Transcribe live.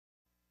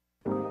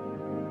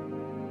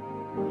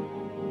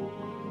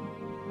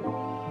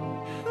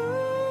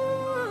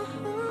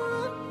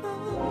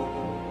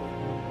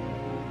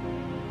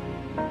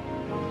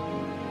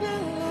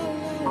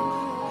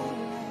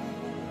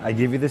I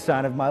give you the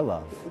sign of my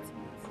love.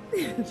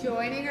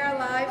 Joining our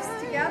lives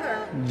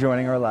together.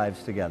 Joining our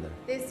lives together.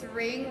 This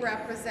ring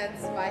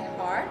represents my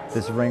heart.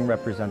 This ring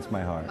represents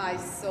my heart. My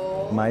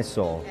soul. My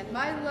soul. And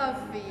my love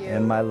for you.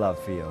 And my love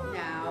for you.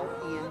 Now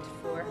and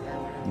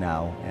forever.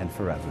 Now and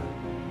forever.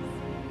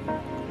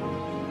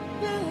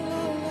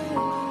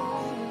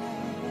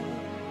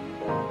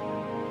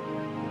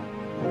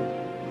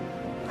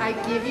 I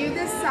give you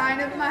the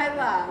sign of my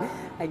love.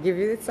 I give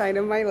you the sign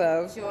of my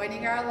love.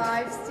 Joining our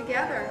lives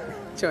together.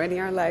 Joining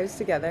our lives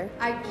together.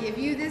 I give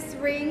you this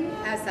ring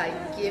as I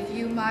give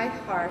you my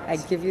heart. I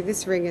give you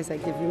this ring as I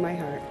give you my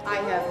heart. I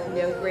have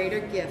no greater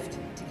gift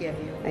to give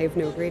you. I have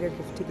no greater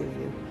gift to give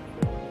you.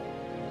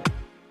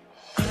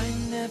 I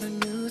never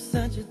knew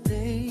such a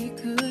day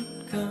could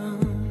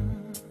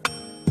come.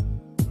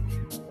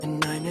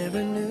 And I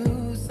never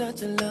knew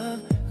such a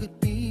love could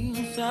be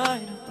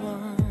inside of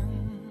one.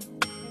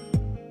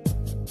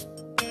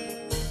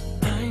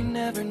 I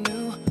never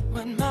knew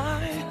what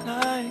my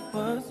life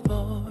was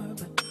for,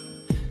 but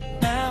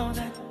now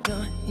that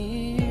you're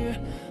here,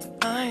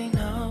 I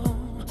know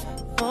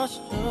for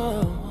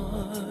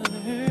sure.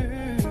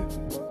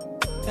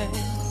 Hey.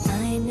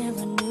 I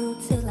never knew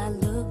till I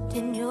looked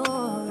in your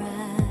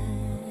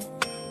eyes.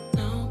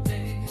 No,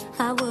 babe.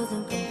 I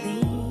wasn't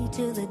complete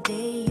till the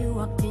day you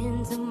walked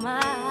into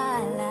my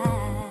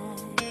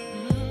life.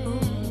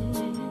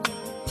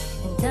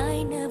 And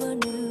I never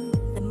knew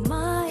that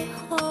my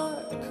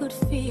heart could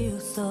feel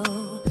so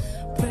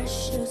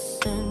precious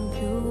and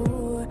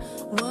pure.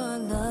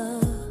 One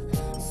love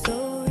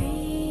so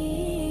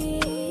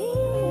real.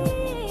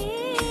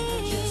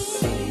 I just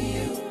see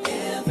you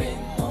every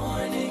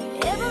morning.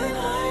 Every and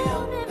I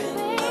morning, open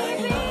my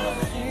baby.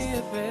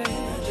 eyes.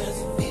 I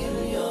just feel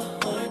your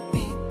heart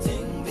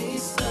beating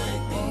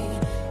beside me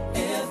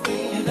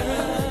every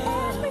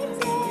night.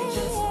 We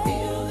just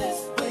feel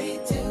this way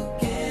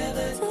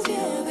together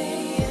till the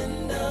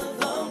end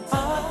of all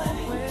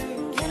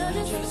time. Can I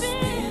just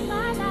spend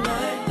my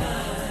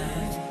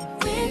life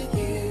with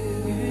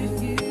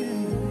you?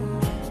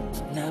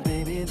 Now,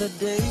 baby, the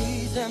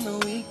days and the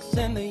weeks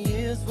and the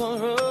years will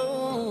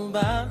roll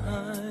by,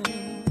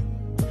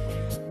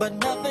 but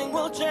nothing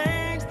will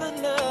change the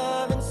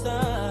love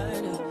inside.